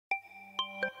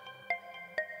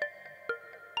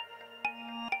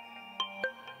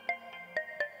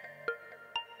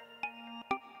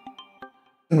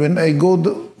When I go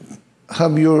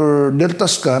have your Delta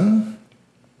scan,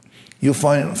 you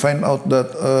find out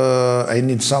that I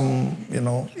need some,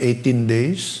 18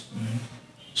 days.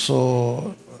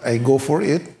 So I go for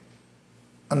it.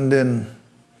 And then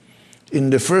in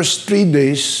the first 3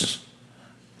 days,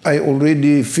 I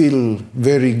already feel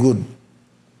very good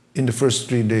in the first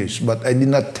 3 days, but I did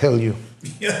not tell you.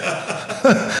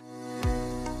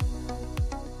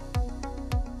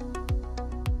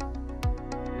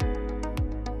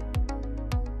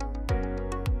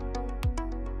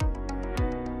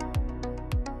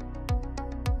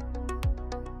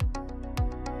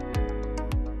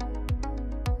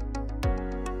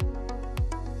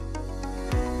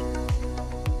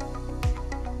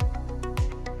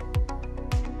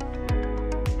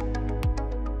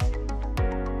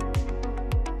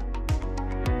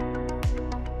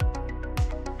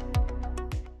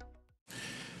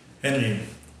 Henry,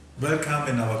 welcome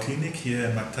in our clinic here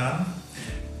in Mactan.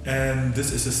 And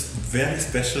this is a very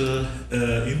special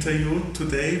interview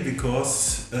today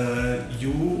because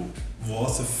you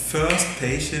was the first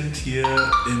patient here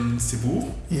in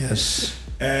Cebu. Yes.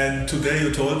 And today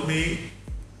you told me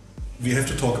we have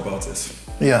to talk about this.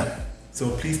 Yeah.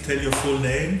 So please tell your full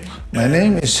name. My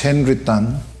name is Henry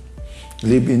Tan,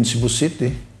 live in Cebu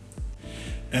City.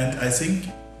 And I think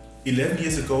 11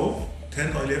 years ago,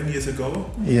 10 or 11 years ago.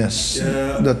 Yes,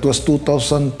 that was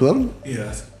 2012.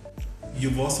 Yes, you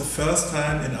was the first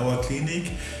time in our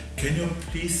clinic. Can you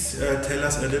please tell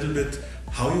us a little bit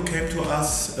how you came to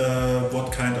us, what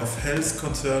kind of health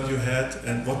concern you had,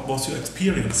 and what was your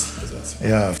experience with us?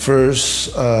 Yeah,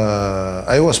 first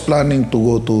I was planning to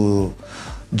go to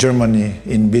Germany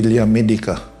in Villa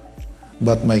Medica,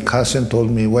 but my cousin told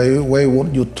me, why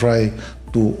won't you try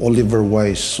to Oliver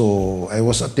Weiss? So I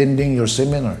was attending your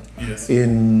seminar. Yes.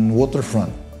 In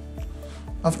Waterfront.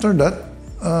 After that,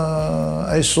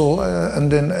 I saw and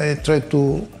then I tried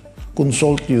to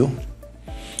consult you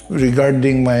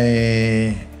regarding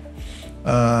my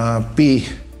pee,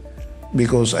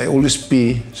 because I always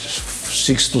pee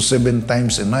 6 to 7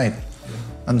 times a night,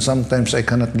 and sometimes I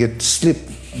cannot get sleep.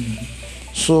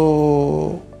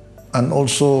 So, and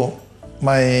also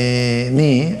my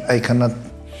knee, I cannot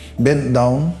bend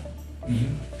down.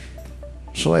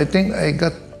 So I think I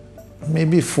got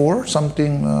maybe 4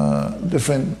 something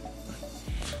different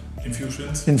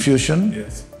infusion.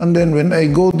 Yes. And then when I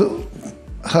go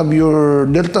have your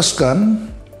Delta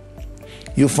scan,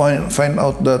 you find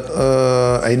out that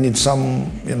I need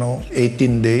some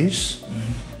 18 days.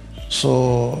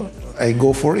 So I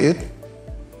go for it,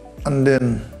 and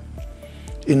then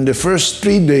in the first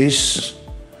 3 days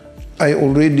I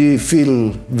already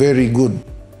feel very good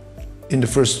in the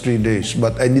first 3 days,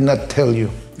 but I did not tell you.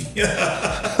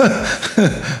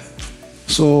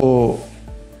 So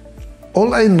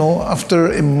all I know,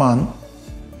 after a month,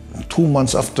 2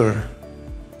 months after,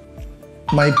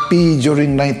 my pee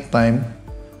during night time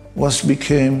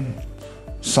became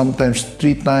sometimes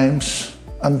 3 times,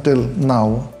 until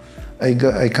now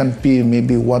I can pee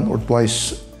maybe 1 or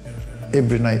twice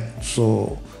every night.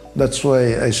 So that's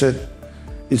why I said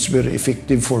it's very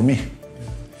effective for me.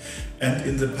 And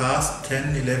in the past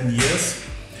 10, 11 years,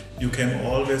 you came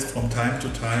always from time to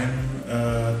time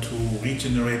to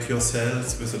regenerate your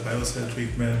cells with a biocell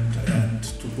treatment and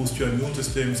to boost your immune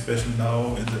system, especially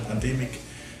now in the pandemic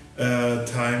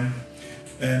time.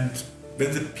 And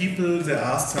when the people, they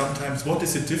ask sometimes, what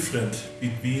is the difference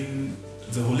between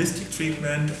the holistic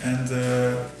treatment and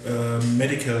the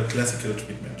medical classical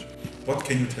treatment? What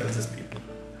can you tell these people?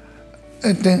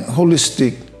 I think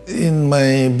holistic, in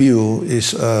my view,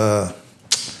 is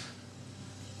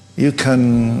you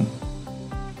can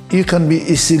be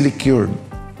easily cured.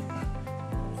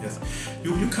 Yes,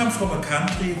 you come from a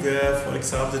country where, for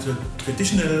example, the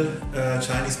traditional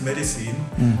Chinese medicine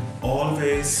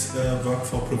always work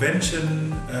for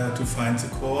prevention, to find the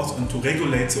cause and to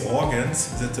regulate the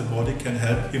organs that the body can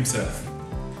help himself.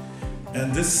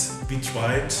 And this we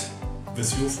tried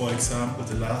with you, for example,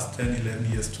 the last 10,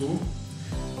 11 years too.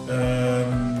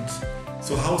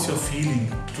 So how's your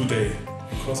feeling today?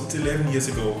 Because it's 11 years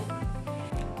ago.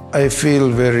 I feel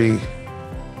very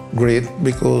great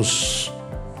because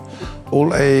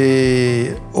all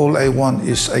I want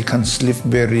is I can sleep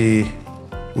very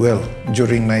well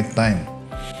during night time.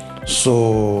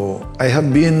 So I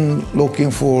have been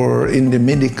looking for in the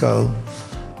medical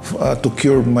to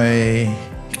cure my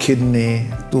kidney,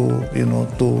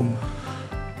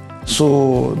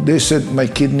 so they said my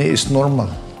kidney is normal.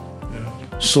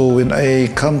 So when I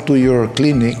come to your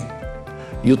clinic,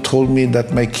 you told me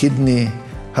that my kidney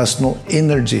has no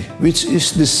energy, which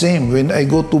is the same when I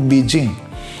go to Beijing.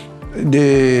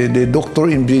 the doctor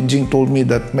in Beijing told me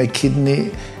that my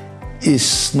kidney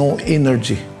is no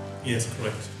energy. Yes,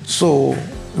 correct. So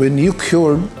when you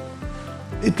cured,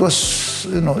 it was,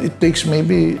 it takes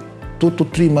maybe 2 to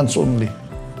 3 months only.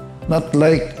 Not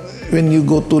like when you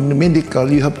go to the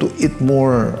medical, you have to eat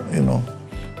more,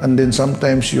 and then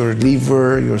sometimes your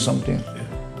liver, your something,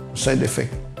 side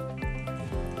effect.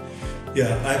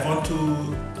 Yeah, I want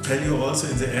to tell you also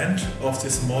in the end of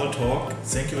this small talk,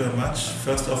 thank you very much,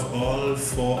 first of all,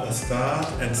 for a start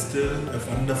and still a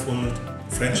wonderful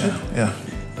friendship. Yeah.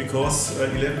 Because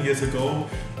 11 years ago,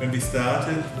 when we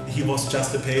started, he was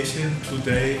just a patient.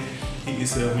 Today, he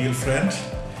is a real friend.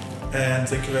 And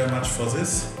thank you very much for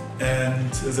this.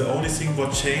 And the only thing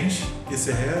what changed is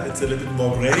the hair. It's a little bit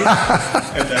more gray, and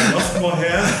I lost more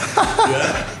hair.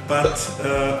 Yeah. But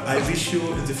I wish you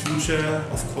in the future,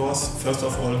 of course, first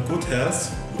of all, good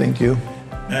health. Thank you.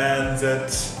 And that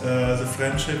the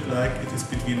friendship, like it is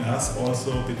between us,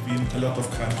 also between a lot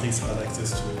of countries, are like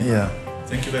this too. Yeah.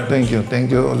 Thank you very much. Thank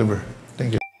you, Oliver.